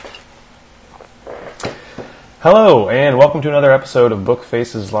Hello, and welcome to another episode of Book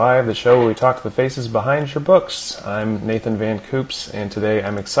Faces Live, the show where we talk to the faces behind your books. I'm Nathan Van Coops, and today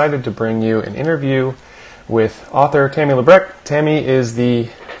I'm excited to bring you an interview with author Tammy Labrecque. Tammy is the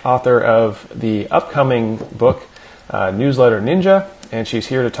author of the upcoming book, Newsletter Ninja, and she's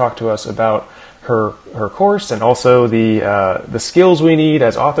here to talk to us about her course and also the skills we need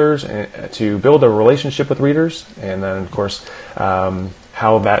as authors to build a relationship with readers, and then, of course,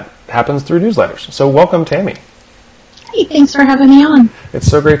 how that happens through newsletters. So welcome, Tammy. Hey, thanks for having me on. It's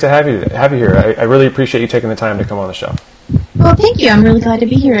so great to have you here. I really appreciate you taking the time to come on the show. Well, thank you. I'm really glad to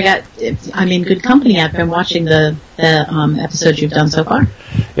be here. I'm in good company. I've been watching the episodes you've done so far.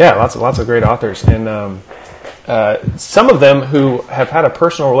 Yeah, lots of great authors, and some of them who have had a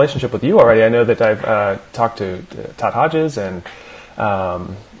personal relationship with you already. I know that I've talked to Todd Hodges and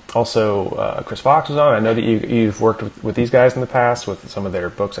also Chris Fox was on. I know that you've worked with these guys in the past with some of their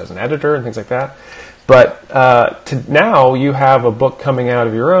books as an editor and things like that. But now you have a book coming out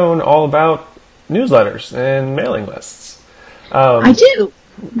of your own all about newsletters and mailing lists. I do.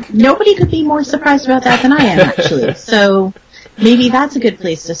 Nobody could be more surprised about that than I am, actually. So maybe that's a good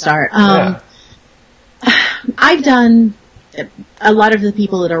place to start. I've done, a lot of the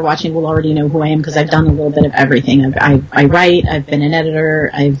people that are watching will already know who I am because I've done a little bit of everything. I write, I've been an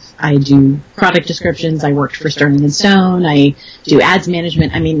editor, I do product descriptions, I worked for Sterling & Stone, I do ads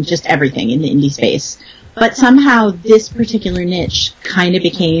management, just everything in the indie space. But somehow this particular niche kind of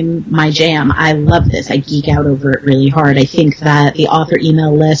became my jam. I love this. I geek out over it really hard. I think that the author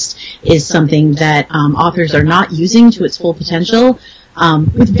email list is something that authors are not using to its full potential,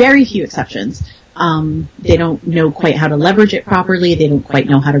 with very few exceptions. They don't know quite how to leverage it properly. They don't quite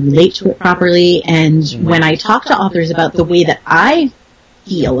know how to relate to it properly. And when I talk to authors about the way that I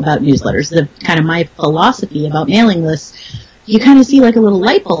feel about newsletters, the kind of my philosophy about mailing lists, you kind of see like a little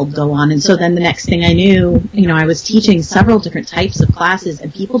light bulb go on. And so then the next thing I knew, I was teaching several different types of classes,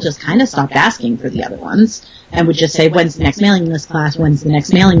 and people just kind of stopped asking for the other ones and would just say, when's the next mailing list class? When's the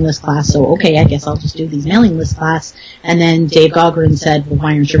next mailing list class? So, okay, I guess I'll just do these mailing list class. And then Dave Gaughran said, well,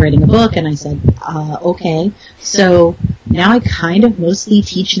 why aren't you writing a book? And I said, okay. So now I kind of mostly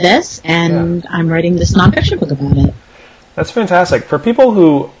teach this, and I'm writing this nonfiction book about it. That's fantastic. For people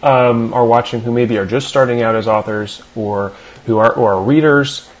who are watching who maybe are just starting out as authors or who are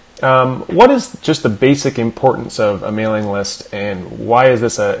readers, what is just the basic importance of a mailing list, and why is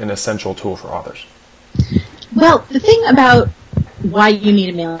this an essential tool for authors? Well, the thing about why you need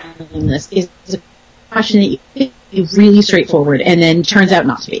a mailing list is a question that is really straightforward and then turns out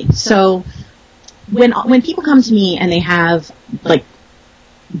not to be. So when people come to me and they have,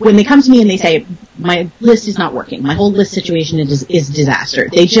 when they come to me and they say, my list is not working, my whole list situation is disaster,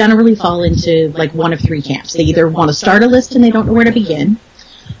 they generally fall into one of three camps. They either want to start a list and they don't know where to begin.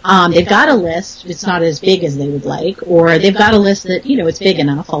 They've got a list, it's not as big as they would like, or they've got a list that, it's big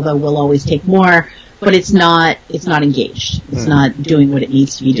enough, although we'll always take more, but it's not engaged. It's not doing what it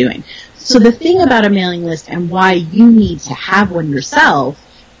needs to be doing. So the thing about a mailing list and why you need to have one yourself,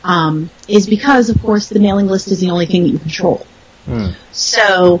 is because, of course, the mailing list is the only thing that you control.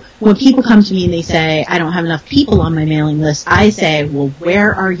 So when people come to me and they say, I don't have enough people on my mailing list, I say, well,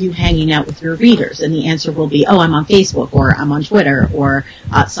 where are you hanging out with your readers? And the answer will be, I'm on Facebook, or I'm on Twitter, or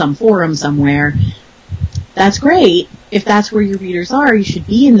some forum somewhere. That's great. If that's where your readers are, you should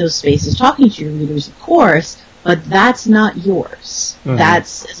be in those spaces talking to your readers, of course, but that's not yours.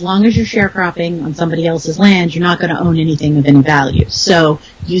 That's, as long as you're sharecropping on somebody else's land, you're not going to own anything of any value. So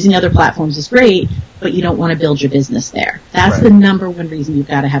using other platforms is great, but you don't want to build your business there. That's the number one reason you've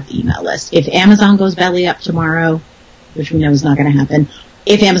got to have the email list. If Amazon goes belly up tomorrow, which we know is not going to happen,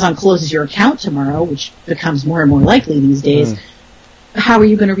 if Amazon closes your account tomorrow, which becomes more and more likely these days, how are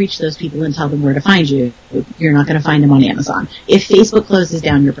you going to reach those people and tell them where to find you? You're not going to find them on Amazon. If Facebook closes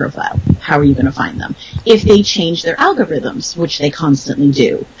down your profile, how are you going to find them? If they change their algorithms, which they constantly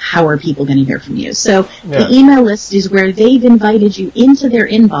do, how are people going to hear from you? So the email list is where they've invited you into their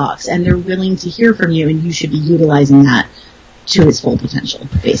inbox and they're willing to hear from you, and you should be utilizing that to its full potential,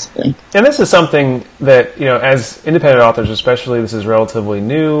 basically. And this is something that, as independent authors especially, this is relatively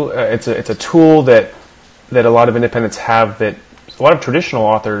new. It's a tool that a lot of independents have that a lot of traditional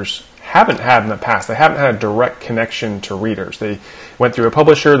authors haven't had in the past. They haven't had a direct connection to readers. They went through a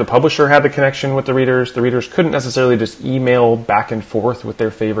publisher. The publisher had the connection with the readers. The readers couldn't necessarily just email back and forth with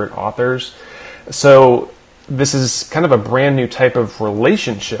their favorite authors. So this is kind of a brand new type of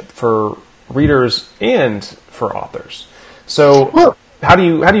relationship for readers and for authors. So how do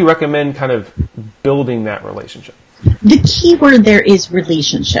you recommend kind of building that relationship? The key word there is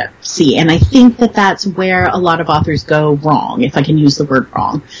relationship. See, and I think that that's where a lot of authors go wrong, if I can use the word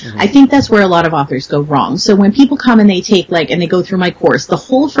wrong. Mm-hmm. I think that's where a lot of authors go wrong. So when people come and they take, like, and they go through my course, the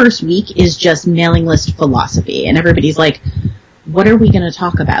whole first week is just mailing list philosophy. And everybody's like, what are we going to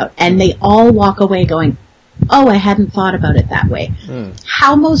talk about? And they all walk away going, oh, I hadn't thought about it that way.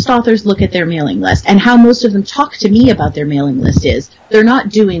 How most authors look at their mailing list and how most of them talk to me about their mailing list is they're not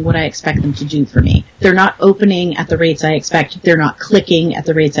doing what I expect them to do for me. They're not opening at the rates I expect. They're not clicking at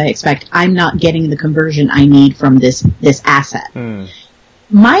the rates I expect. I'm not getting the conversion I need from this asset.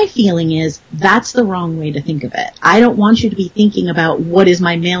 My feeling is that's the wrong way to think of it. I don't want you to be thinking about what is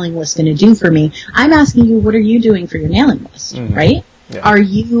my mailing list going to do for me. I'm asking you, what are you doing for your mailing list, right? Yeah. Are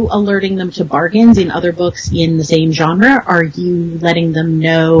you alerting them to bargains in other books in the same genre? Are you letting them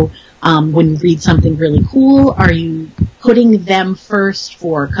know when you read something really cool? Are you putting them first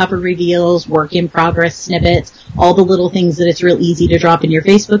for cover reveals, work in progress snippets, all the little things that it's real easy to drop in your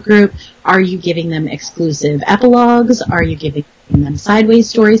Facebook group? Are you giving them exclusive epilogues? Are you giving them sideways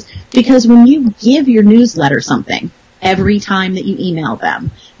stories? Because when you give your newsletter something every time that you email them,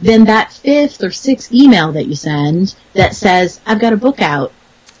 then that fifth or sixth email that you send that says, I've got a book out,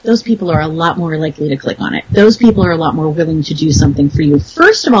 those people are a lot more likely to click on it. Those people are a lot more willing to do something for you.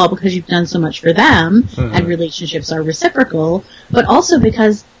 First of all, because you've done so much for them, and relationships are reciprocal, but also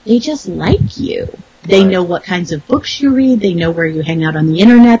because they just like you. They know what kinds of books you read. They know where you hang out on the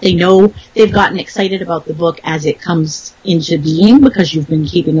internet. They know they've gotten excited about the book as it comes into being because you've been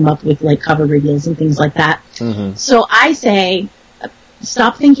keeping them up with, like, cover reveals and things like that. So I say,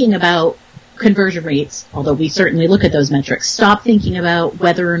 stop thinking about conversion rates, although we certainly look at those metrics. Stop thinking about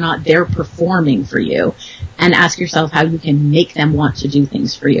whether or not they're performing for you and ask yourself how you can make them want to do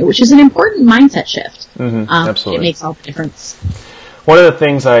things for you, which is an important mindset shift. Absolutely. It makes all the difference. One of the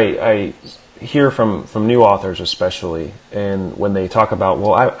things I hear from new authors especially, and when they talk about,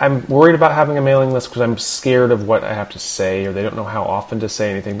 well, I'm worried about having a mailing list because I'm scared of what I have to say, or they don't know how often to say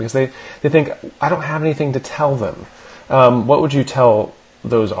anything because they think, I don't have anything to tell them. What would you tell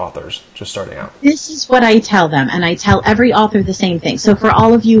those authors just starting out? This is what I tell them, and I tell every author the same thing. So for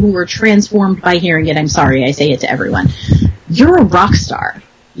all of you who were transformed by hearing it, I'm sorry, I say it to everyone. You're a rock star.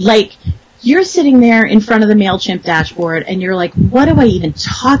 Like, you're sitting there in front of the MailChimp dashboard, and you're like, what do I even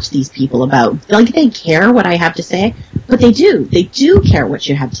talk to these people about? Like, they care what I have to say, but they do. They do care what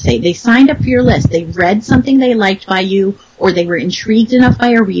you have to say. They signed up for your list. They read something they liked by you, or they were intrigued enough by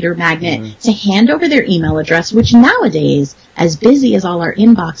a reader magnet to hand over their email address, which nowadays, as busy as all our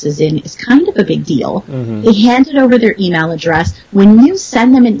inbox is in, is kind of a big deal. They handed over their email address. When you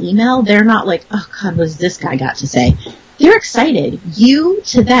send them an email, they're not like, oh God, what's this guy got to say? They're excited. You,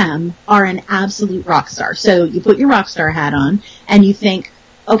 to them, are an absolute rock star. So you put your rock star hat on, and you think,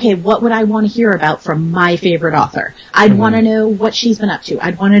 okay, what would I want to hear about from my favorite author? I'd want to know what she's been up to.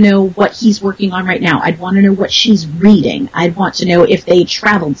 I'd want to know what he's working on right now. I'd want to know what she's reading. I'd want to know if they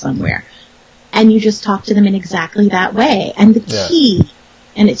traveled somewhere. And you just talk to them in exactly that way. And the key,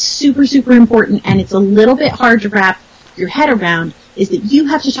 and it's super, super important, and it's a little bit hard to wrap your head around, is that you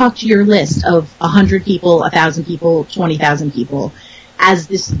have to talk to your list of 100 people, 1,000 people, 20,000 people as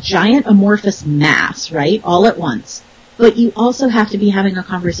this giant amorphous mass, right, all at once. But you also have to be having a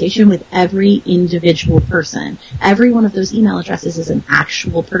conversation with every individual person. Every one of those email addresses is an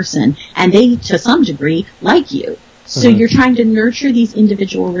actual person, and they, to some degree, like you. So you're trying to nurture these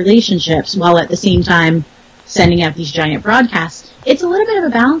individual relationships while at the same time sending out these giant broadcasts. It's a little bit of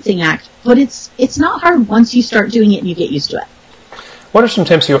a balancing act, but it's not hard once you start doing it and you get used to it. What are some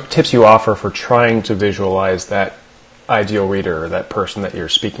tips you offer for trying to visualize that ideal reader, or that person that you're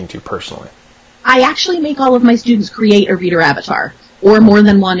speaking to personally? I actually make all of my students create a reader avatar, or more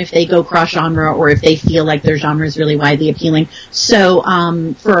than one if they go cross-genre, or if they feel like their genre is really widely appealing. So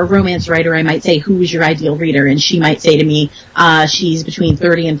for a romance writer, I might say, who is your ideal reader? And she might say to me, she's between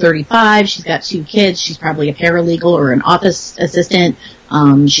 30 and 35, she's got 2 kids, she's probably a paralegal or an office assistant,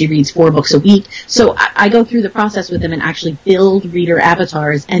 she reads 4 books a week. So I go through the process with them and actually build reader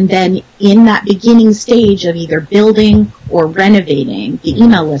avatars, and then in that beginning stage of either building or renovating the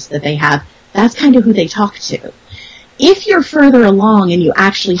email list that they have, that's kind of who they talk to. If you're further along and you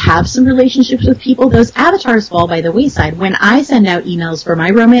actually have some relationships with people, those avatars fall by the wayside. When I send out emails for my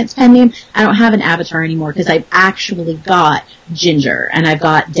romance pen name, I don't have an avatar anymore because I've actually got Ginger, and I've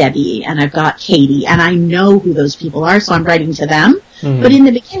got Debbie, and I've got Katie, and I know who those people are, so I'm writing to them. But in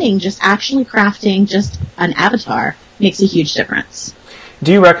the beginning, just actually crafting just an avatar makes a huge difference.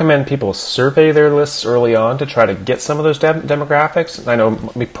 Do you recommend people survey their lists early on to try to get some of those demographics? I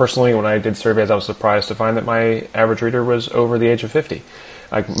know, me personally, when I did surveys, I was surprised to find that my average reader was over the age of 50,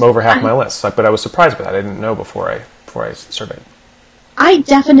 like over half my list. But I was surprised by that. I didn't know before I before I survey? I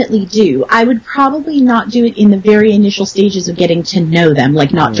definitely do. I would probably not do it in the very initial stages of getting to know them,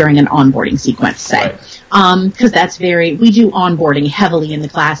 like not during an onboarding sequence, say. Because that's we do onboarding heavily in the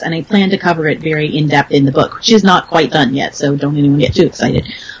class, and I plan to cover it very in-depth in the book, which is not quite done yet, so don't anyone get too excited.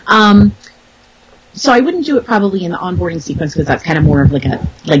 So I wouldn't do it probably in the onboarding sequence because that's kind of more of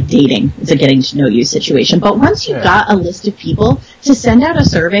like dating. It's a getting to know you situation. But once you've got a list of people, to send out a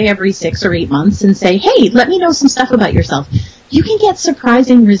survey every 6 or 8 months and say, hey, let me know some stuff about yourself, you can get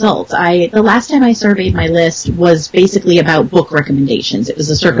surprising results. The last time I surveyed my list was basically about book recommendations. It was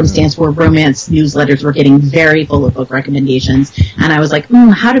a circumstance where romance newsletters were getting very full of book recommendations, and I was like,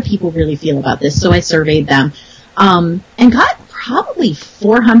 how do people really feel about this? So I surveyed them, and got probably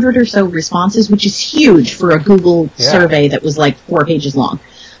 400 or so responses, which is huge for a Google survey that was like 4 pages long.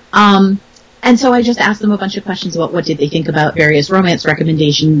 And so I just asked them a bunch of questions about what did they think about various romance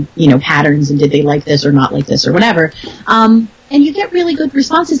recommendation, patterns, and did they like this or not like this or whatever. And you get really good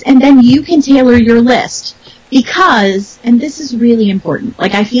responses, and then you can tailor your list because, and this is really important,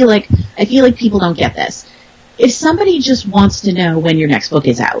 I feel like people don't get this. If somebody just wants to know when your next book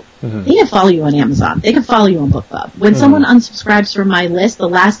is out, they can follow you on Amazon. They can follow you on BookBub. When someone unsubscribes from my list, the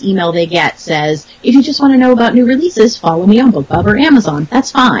last email they get says, if you just want to know about new releases, follow me on BookBub or Amazon.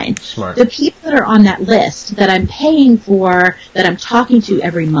 That's fine. Smart. The people that are on that list that I'm paying for, that I'm talking to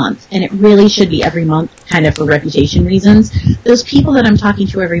every month, and it really should be every month kind of for reputation reasons, those people that I'm talking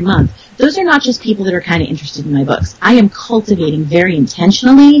to every month, those are not just people that are kind of interested in my books. I am cultivating very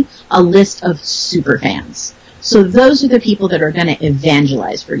intentionally a list of super fans. So those are the people that are going to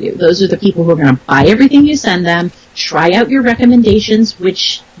evangelize for you. Those are the people who are going to buy everything you send them, try out your recommendations,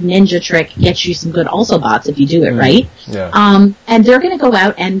 which ninja trick gets you some good also bots if you do it right. Yeah. And they're going to go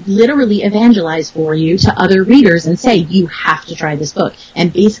out and literally evangelize for you to other readers and say, you have to try this book,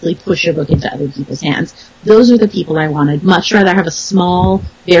 and basically push your book into other people's hands. Those are the people I wanted. Much rather have a small,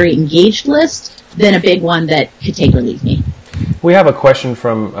 very engaged list than a big one that could take or leave me. We have a question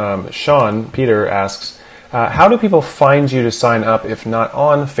from Sean. Peter asks, how do people find you to sign up if not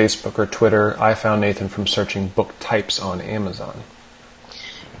on Facebook or Twitter? I found Nathan from searching book types on Amazon.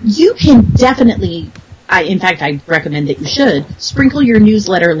 You can definitely, in fact, I recommend that you should, sprinkle your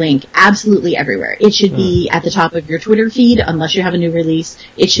newsletter link absolutely everywhere. It should be at the top of your Twitter feed, unless you have a new release.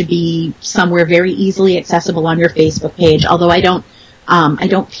 It should be somewhere very easily accessible on your Facebook page, although I don't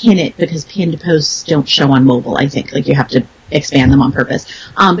pin it because pinned posts don't show on mobile, I think. You have to expand them on purpose.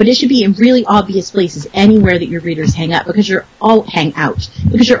 But it should be in really obvious places anywhere that your readers hang out because you're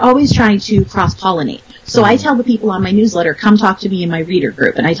always trying to cross-pollinate. So I tell the people on my newsletter, come talk to me in my reader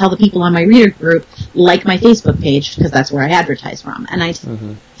group. And I tell the people on my reader group, like my Facebook page, because that's where I advertise from. And I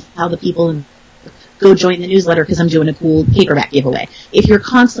tell the people, go join the newsletter because I'm doing a cool paperback giveaway. If you're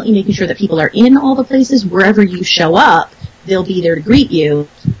constantly making sure that people are in all the places, wherever you show up, they'll be there to greet you,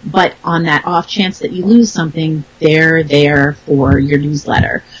 but on that off chance that you lose something, they're there for your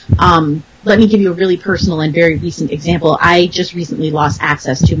newsletter. Let me give you a really personal and very recent example. I just recently lost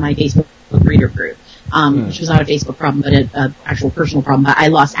access to my Facebook reader group, which was not a Facebook problem, but an actual personal problem. But I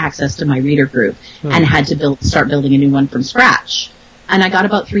lost access to my reader group and had to start building a new one from scratch. And I got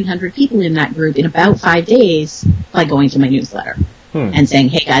about 300 people in that group in about 5 days by going to my newsletter and saying,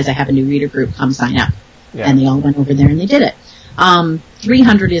 hey guys, I have a new reader group, come sign up. Yeah. And they all went over there and they did it.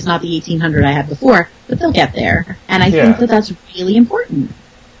 300 is not the 1,800 I had before, but they'll get there. And I think that that's really important.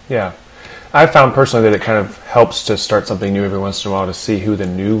 Yeah. I found personally that it kind of helps to start something new every once in a while to see who the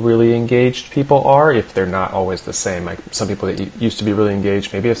new really engaged people are, if they're not always the same. Like some people that used to be really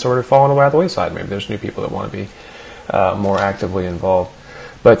engaged maybe have sort of fallen away by the wayside. Maybe there's new people that want to be more actively involved.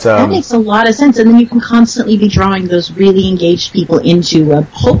 But that makes a lot of sense, and then you can constantly be drawing those really engaged people into a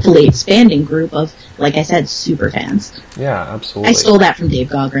hopefully expanding group of, like I said, super fans. Yeah, absolutely. I stole that from Dave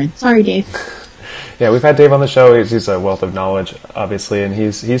Gaughran. Sorry, Dave. Yeah, we've had Dave on the show. He's a wealth of knowledge, obviously, and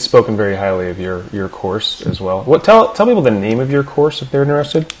he's spoken very highly of your course as well. Tell people the name of your course if they're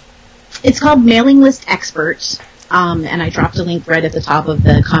interested. It's called Mailing List Expert, and I dropped a link right at the top of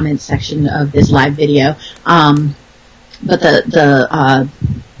the comments section of this live video. But the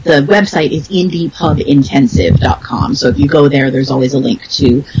website is indiepubintensive.com. So if you go there, there's always a link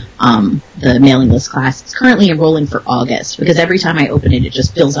to the mailing list class. It's currently enrolling for August because every time I open it, it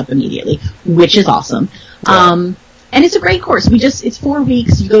just fills up immediately, which is awesome. Yeah. And it's a great course. It's 4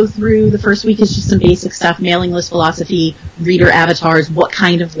 weeks. You go through, the first week is just some basic stuff, mailing list philosophy, reader avatars, what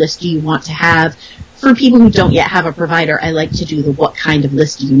kind of list do you want to have. For people who don't yet have a provider, I like to do the what kind of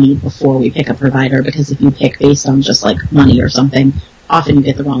list do you need before we pick a provider, because if you pick based on just like money or something, often you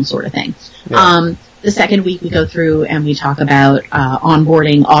get the wrong sort of thing. Yeah. The second week we go through and we talk about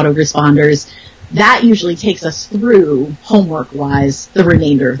onboarding, autoresponders. that usually takes us through, homework-wise, the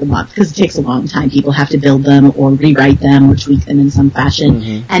remainder of the month, because it takes a long time. People have to build them or rewrite them or tweak them in some fashion.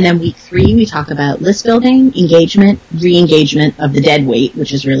 Mm-hmm. And then week 3, we talk about list building, engagement, re-engagement of the dead weight,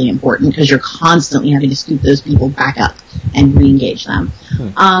 which is really important because you're constantly having to scoop those people back up and re-engage them.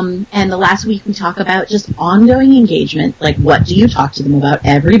 And the last week, we talk about just ongoing engagement, like what do you talk to them about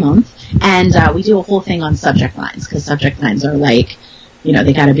every month? And we do a whole thing on subject lines, because subject lines are like,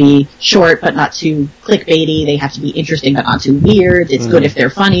 they gotta be short, but not too clickbaity. They have to be interesting, but not too weird. It's good if they're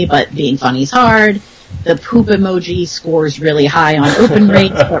funny, but being funny is hard. The poop emoji scores really high on open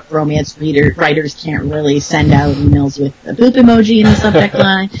rates, but romance writers can't really send out emails with a poop emoji in the subject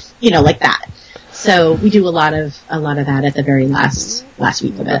line, like that. So we do a lot of that at the very last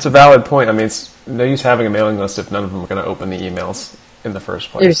week of it. That's a valid point. I mean, it's no use having a mailing list if none of them are going to open the emails in the first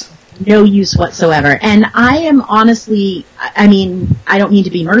place. There's no use whatsoever. And I am honestly, I don't mean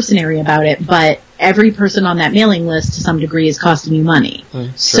to be mercenary about it, but every person on that mailing list to some degree is costing you money. Sure.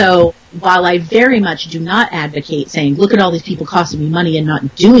 So while I very much do not advocate saying, look at all these people costing me money and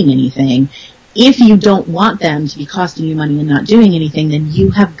not doing anything, if you don't want them to be costing you money and not doing anything, then you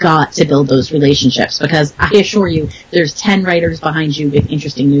have got to build those relationships, because I assure you there's 10 writers behind you with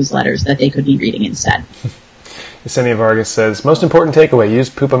interesting newsletters that they could be reading instead. Yesenia Vargas says, most important takeaway, use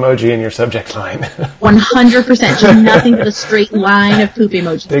poop emoji in your subject line. 100%. Do nothing but a straight line of poop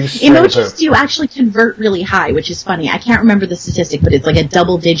emojis. Emojis poop. do actually convert really high, which is funny. I can't remember the statistic, but it's like a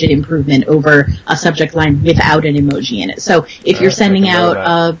double-digit improvement over a subject line without an emoji in it. So if you're sending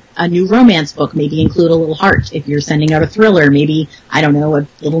out a new romance book, maybe include a little heart. If you're sending out a thriller, maybe, a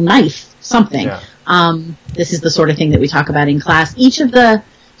little knife, something. Yeah. This is the sort of thing that we talk about in class. Each of the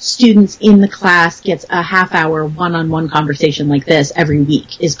students in the class gets a half-hour one-on-one conversation like this every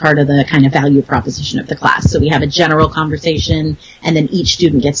week is part of the kind of value proposition of the class. So we have a general conversation, and then each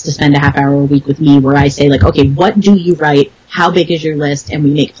student gets to spend a half-hour a week with me where I say, like, okay, what do you write? How big is your list? And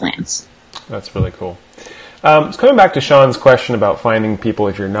we make plans. That's really cool. So coming back to Sean's question about finding people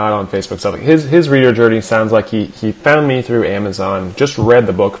if you're not on Facebook stuff, his reader journey sounds like he found me through Amazon, just read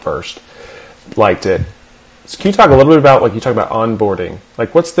the book first, liked it. So can you talk a little bit about, like, you talk about onboarding?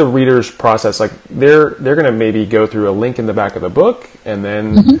 Like, what's the reader's process? Like, they're going to maybe go through a link in the back of the book, and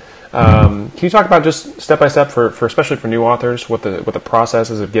then can you talk about just step by step for especially for new authors, what the process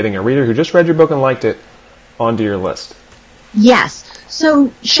is of getting a reader who just read your book and liked it onto your list? Yes.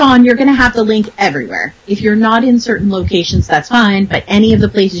 So, Sean, you're going to have the link everywhere. If you're not in certain locations, that's fine, but any of the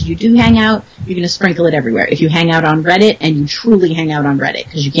places you do hang out, you're going to sprinkle it everywhere. If you hang out on Reddit, and you truly hang out on Reddit,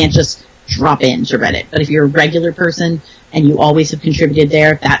 because you can't just drop into Reddit. But if you're a regular person and you always have contributed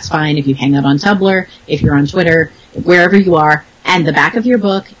there, that's fine. If you hang out on Tumblr, if you're on Twitter, wherever you are, and the back of your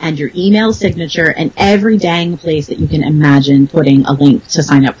book and your email signature and every dang place that you can imagine putting a link to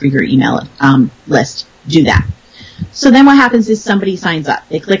sign up for your email list, do that. So then what happens is somebody signs up.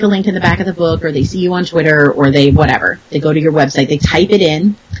 They click a link in the back of the book, or they see you on Twitter, or they whatever. They go to your website. They type it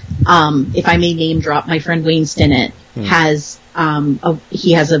in. If I may name drop, my friend Wayne Stinnett has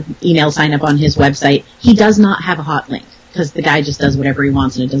he has an email sign up on his website. He does not have a hot link, because the guy just does whatever he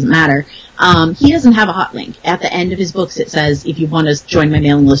wants and it doesn't matter. He doesn't have a hot link. At the end of his books, it says, if you want to join my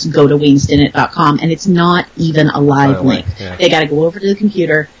mailing list, go to WayneStinnett.com, and it's not even a live link. Yeah. They got to go over to the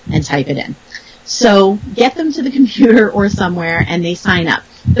computer and type it in. So get them to the computer or somewhere, and they sign up.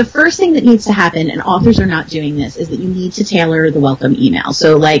 The first thing that needs to happen, and authors are not doing this, is that you need to tailor the welcome email.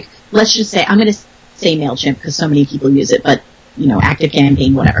 So, like, let's just say, I'm going to say MailChimp because so many people use it, but,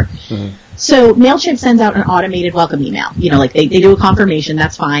 ActiveCampaign, whatever. Mm-hmm. So MailChimp sends out an automated welcome email. Like they do a confirmation,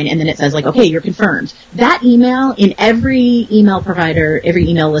 that's fine, and then it says, like, okay, you're confirmed. That email, in every email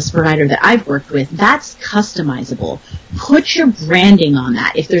list provider that I've worked with, that's customizable. Put your branding on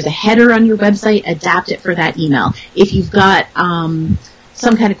that. If there's a header on your website, adapt it for that email. If you've got some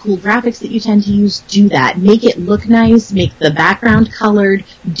kind of cool graphics that you tend to use, do that. Make it look nice, make the background colored,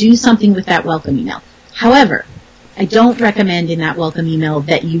 do something with that welcome email. However, I don't recommend in that welcome email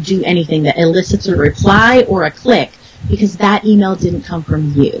that you do anything that elicits a reply or a click, because that email didn't come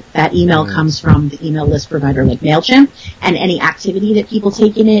from you. That email comes from the email list provider like MailChimp, and any activity that people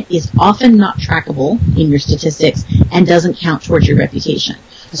take in it is often not trackable in your statistics and doesn't count towards your reputation.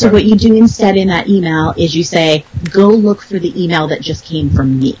 So what you do instead in that email is you say, go look for the email that just came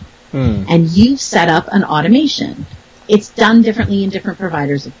from me. And you've set up an automation. It's done differently in different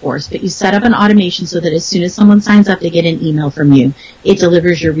providers, of course, but you set up an automation so that as soon as someone signs up, they get an email from you. It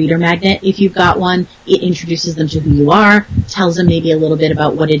delivers your reader magnet. If you've got one, it introduces them to who you are, tells them maybe a little bit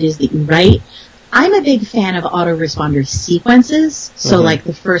about what it is that you write. I'm a big fan of autoresponder sequences. So like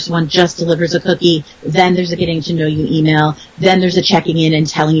the first one just delivers a cookie, then there's a getting to know you email, then there's a checking in and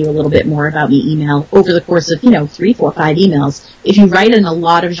telling you a little bit more about me email over the course of, 3, 4, 5 emails. If you write in a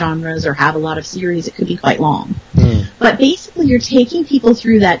lot of genres or have a lot of series, it could be quite long. But basically you're taking people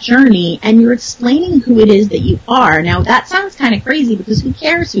through that journey and you're explaining who it is that you are. Now that sounds kind of crazy because who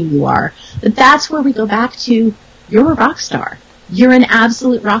cares who you are? But that's where we go back to, you're a rock star. You're an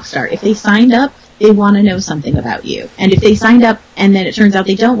absolute rock star. If they signed up, they want to know something about you. And if they signed up and then it turns out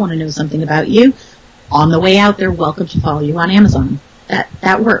they don't want to know something about you, on the way out, they're welcome to follow you on Amazon.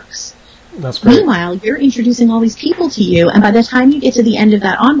 That works. That's great. Meanwhile, you're introducing all these people to you, and by the time you get to the end of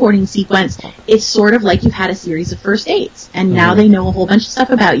that onboarding sequence, it's sort of like you've had a series of first dates. And now they know a whole bunch of stuff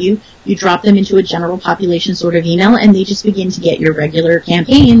about you. You drop them into a general population sort of email, and they just begin to get your regular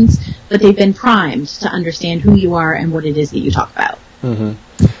campaigns, but they've been primed to understand who you are and what it is that you talk about.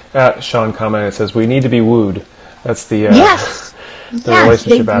 Sean commented, says, we need to be wooed. That's the yes,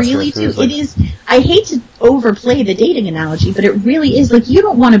 relationship they aspect. really do. It is. I hate to overplay the dating analogy, but it really is like you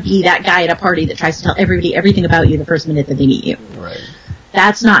don't want to be that guy at a party that tries to tell everybody everything about you the first minute that they meet you. Right.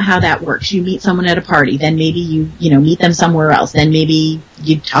 That's not how that works. You meet someone at a party, then maybe you meet them somewhere else, then maybe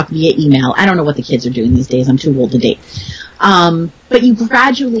you talk via email. I don't know what the kids are doing these days. I'm too old to date. But you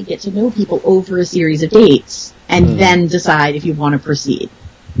gradually get to know people over a series of dates and then decide if you want to proceed.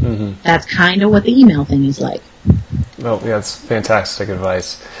 That's kind of what the email thing is like. Well, yeah, it's fantastic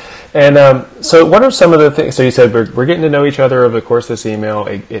advice. And so what are some of the things, so you said we're getting to know each other over the course of this email.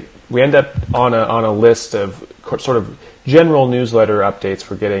 We end up on a list of sort of general newsletter updates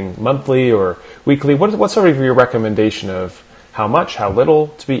we're getting monthly or weekly. What's sort of your recommendation of how much, how little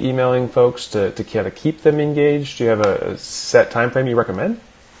to be emailing folks to kind of keep them engaged? Do you have a set time frame you recommend?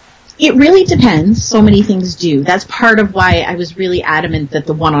 It really depends. So many things do. That's part of why I was really adamant that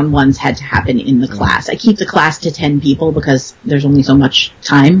the one-on-ones had to happen in the class. I keep the class to 10 people because there's only so much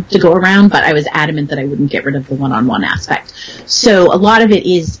time to go around, but I was adamant that I wouldn't get rid of the one-on-one aspect. So a lot of it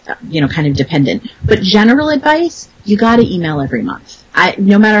is, kind of dependent. But general advice, you gotta email every month.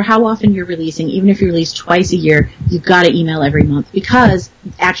 No matter how often you're releasing, even if you release twice a year, you've got to email every month because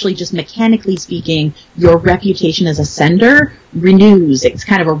actually just mechanically speaking, your reputation as a sender renews. It's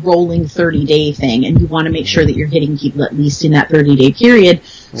kind of a rolling 30-day thing, and you want to make sure that you're hitting people at least in that 30-day period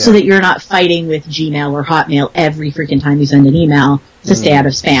so that you're not fighting with Gmail or Hotmail every freaking time you send an email to stay out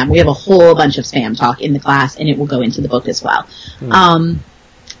of spam. We have a whole bunch of spam talk in the class, and it will go into the book as well.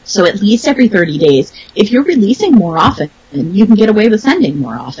 So at least every 30 days. If you're releasing more often, you can get away with sending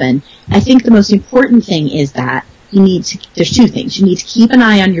more often. I think the most important thing is that there's two things. You need to keep an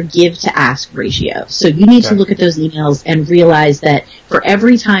eye on your give to ask ratio. So you need to look at those emails and realize that for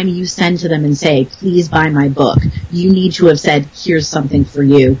every time you send to them and say, please buy my book, you need to have said, here's something for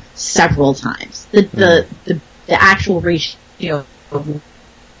you several times. The actual ratio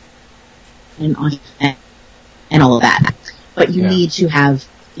and all of that. But you need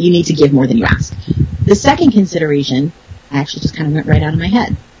to give more than you ask. The second consideration, I actually just kind of went right out of my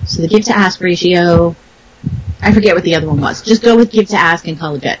head. So the give to ask ratio, I forget what the other one was. Just go with give to ask and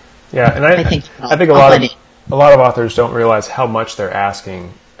call it good. Yeah, and I think a lot of authors don't realize how much they're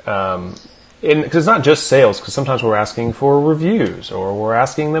asking. Because it's not just sales, because sometimes we're asking for reviews or we're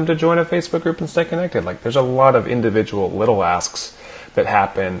asking them to join a Facebook group and stay connected. Like there's a lot of individual little asks that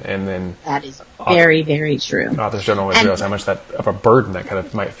happen, and then that is very, very true. Authors don't always realize how much of a burden that kind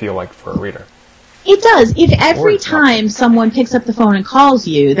of might feel like for a reader. It does. If every time someone picks up the phone and calls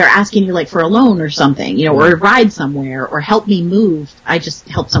you, they're asking you like for a loan or something, or a ride somewhere, or help me move. I just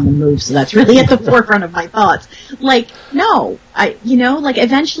helped someone move, so that's really at the forefront of my thoughts. Like, no,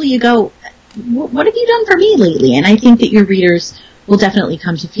 eventually you go, what have you done for me lately? And I think that your readers will definitely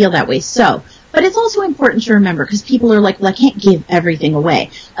come to feel that way. But it's also important to remember, because people are like, well, I can't give everything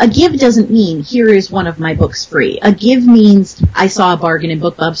away. A give doesn't mean, here is one of my books free. A give means, I saw a bargain in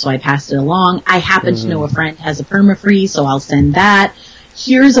BookBub, so I passed it along. I happen to know a friend has a perma-free, so I'll send that.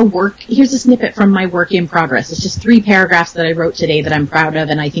 Here's a snippet from my work in progress. It's just 3 paragraphs that I wrote today that I'm proud of,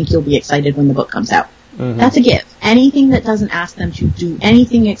 and I think you'll be excited when the book comes out. That's a give. Anything that doesn't ask them to do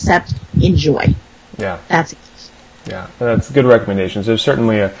anything except enjoy. Yeah. That's a give. Yeah, that's good recommendations. There's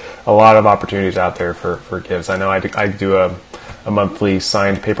certainly a lot of opportunities out there for gives. I know I do a monthly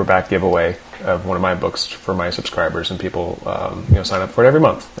signed paperback giveaway of one of my books for my subscribers, and people sign up for it every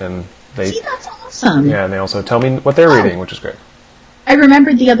month. And that's awesome. Yeah, and they also tell me what they're reading, which is great. I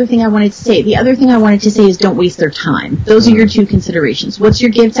remembered the other thing I wanted to say. The other thing I wanted to say is don't waste their time. Those are your 2 considerations. What's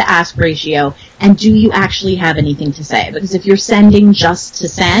your give to ask ratio, and do you actually have anything to say? Because if you're sending just to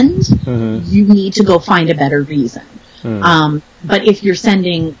send, you need to go find a better reason. But if you're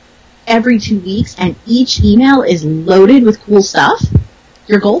sending every 2 weeks, and each email is loaded with cool stuff,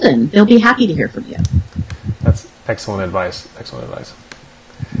 you're golden. They'll be happy to hear from you. That's excellent advice. Excellent advice.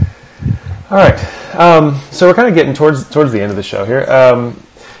 All right. So we're kind of getting towards the end of the show here.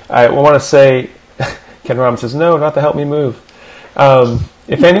 I want to say, Ken Rom says, no, not to help me move.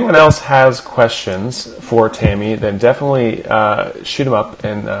 If anyone else has questions for Tammy, then definitely shoot them up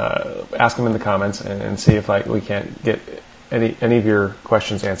and ask them in the comments and see if we can't get any of your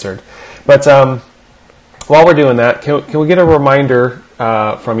questions answered. But while we're doing that, can we get a reminder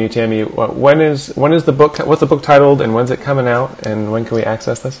from you, Tammy? When is the book? What's the book titled, and when's it coming out? And when can we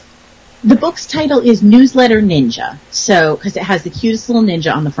access this? The book's title is Newsletter Ninja. So, because it has the cutest little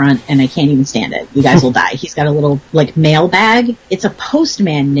ninja on the front, and I can't even stand it. You guys will die. He's got a little mail bag. It's a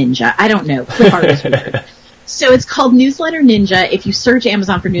postman ninja. I don't know. The art is weird. So it's called Newsletter Ninja. If you search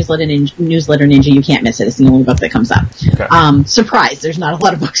Amazon for Newsletter Ninja, you can't miss it. It's the only book that comes up. Okay. Surprise, there's not a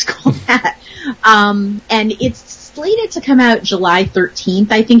lot of books called that. And it's slated to come out July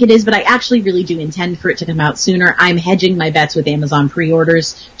 13th, I think it is, but I actually really do intend for it to come out sooner. I'm hedging my bets with Amazon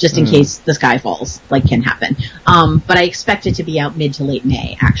pre-orders just in case the sky falls, can happen. But I expect it to be out mid to late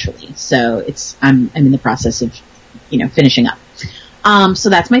May, actually. So I'm in the process of, finishing up. So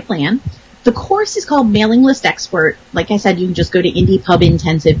that's my plan. The course is called Mailing List Expert. Like I said, you can just go to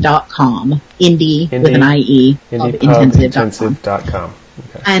indiepubintensive.com. Indie with an IE. Indiepubintensive.com.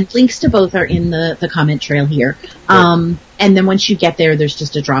 Okay. And links to both are in the comment trail here. And then once you get there, there's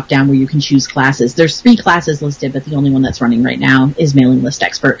just a drop down where you can choose classes. There's 3 classes listed, but the only one that's running right now is Mailing List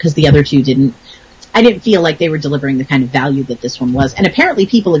Expert, because the other 2 I didn't feel like they were delivering the kind of value that this one was. And apparently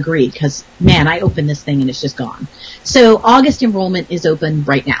people agreed, because, man, I opened this thing and it's just gone. So August enrollment is open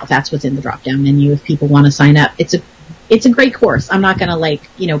right now. That's what's in the drop-down menu if people want to sign up. It's a great course. I'm not going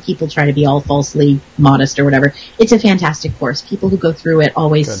to people try to be all falsely modest or whatever. It's a fantastic course. People who go through it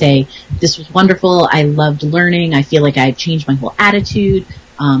always say, this was wonderful. I loved learning. I feel like I've changed my whole attitude.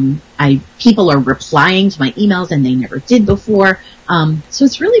 People are replying to my emails and they never did before. So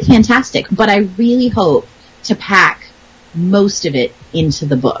it's really fantastic, but I really hope to pack most of it into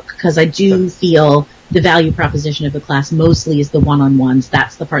the book, because I do feel the value proposition of the class mostly is the one-on-ones.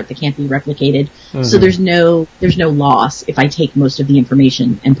 That's the part that can't be replicated. Mm-hmm. So there's no loss if I take most of the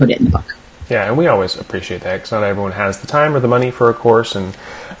information and put it in the book. Yeah, and we always appreciate that, because not everyone has the time or the money for a course, and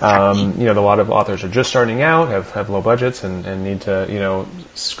a lot of authors are just starting out, have low budgets, and need to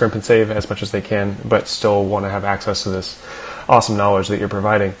scrimp and save as much as they can, but still want to have access to this awesome knowledge that you're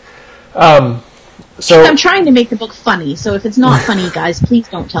providing. So I'm trying to make the book funny, so if it's not funny, guys, please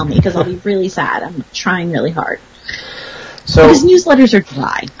don't tell me, because I'll be really sad. I'm trying really hard. Because newsletters are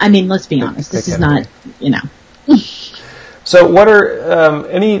dry. I mean, let's be honest. This is not, So what are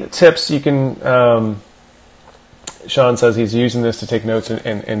any tips you can... Sean says he's using this to take notes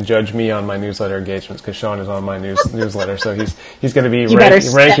and judge me on my newsletter engagements, because Sean is on my newsletter, so he's going to be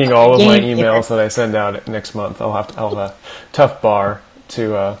ranking all of my emails that I send out next month. I'll have a tough bar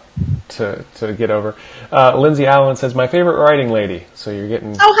to get over. Lindsay Allen says, my favorite writing lady. So you're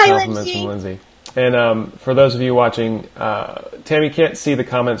getting compliments from Lindsay. And for those of you watching, Tammy can't see the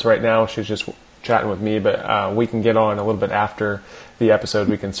comments right now. She's just chatting with me, but we can get on a little bit after the episode.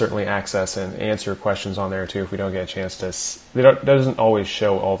 We can certainly access and answer questions on there too if we don't get a chance to. It doesn't always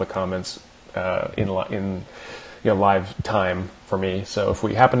show all the comments in live time for me. So if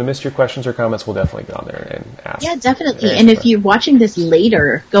we happen to miss your questions or comments, we'll definitely get on there and ask. Yeah, definitely. And if you're watching this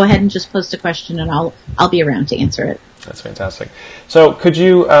later, go ahead and just post a question, and I'll be around to answer it. That's fantastic. So could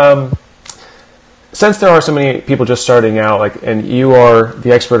you? Since there are so many people just starting out, and you are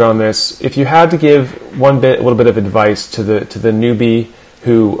the expert on this, if you had to give a little bit of advice to the newbie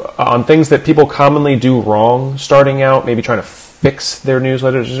who on things that people commonly do wrong starting out, maybe trying to fix their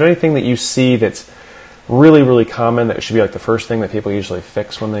newsletters, is there anything that you see that's really, really common that should be the first thing that people usually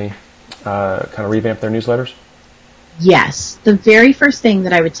fix when they kind of revamp their newsletters? Yes. The very first thing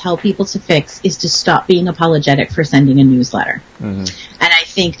that I would tell people to fix is to stop being apologetic for sending a newsletter. Mm-hmm. And I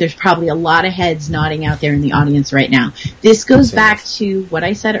think there's probably a lot of heads nodding out there in the audience right now. This goes back to what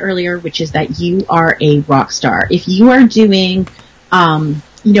I said earlier, which is that you are a rock star. If you are doing,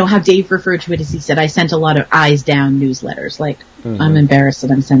 how Dave referred to it as he said, I sent a lot of eyes down newsletters. I'm embarrassed that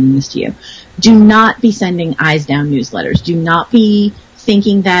I'm sending this to you. Do not be sending eyes down newsletters. Do not be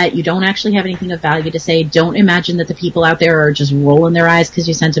thinking that you don't actually have anything of value to say. Don't imagine that the people out there are just rolling their eyes because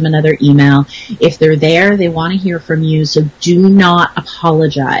you sent them another email. If they're there, they want to hear from you, so do not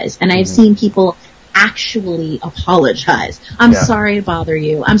apologize. And I've seen people actually apologize. I'm sorry to bother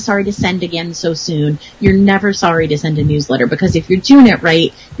you. I'm sorry to send again so soon. You're never sorry to send a newsletter, because if you're doing it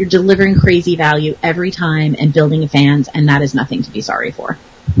right, you're delivering crazy value every time and building fans, and that is nothing to be sorry for.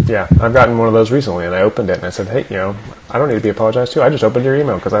 Yeah, I've gotten one of those recently, and I opened it, and I said, hey, I don't need to be apologized to. I just opened your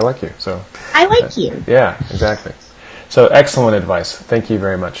email because I like you. So I like you. Yeah, exactly. So excellent advice. Thank you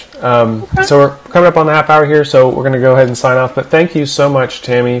very much. So we're coming up on the half hour here, so we're going to go ahead and sign off. But thank you so much,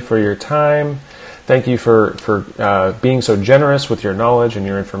 Tammy, for your time. Thank you for being so generous with your knowledge and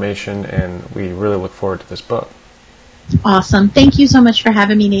your information, and we really look forward to this book. Awesome. Thank you so much for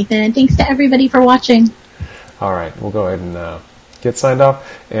having me, Nathan, and thanks to everybody for watching. All right, we'll go ahead and get signed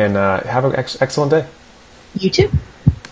off, and have an excellent day. You too.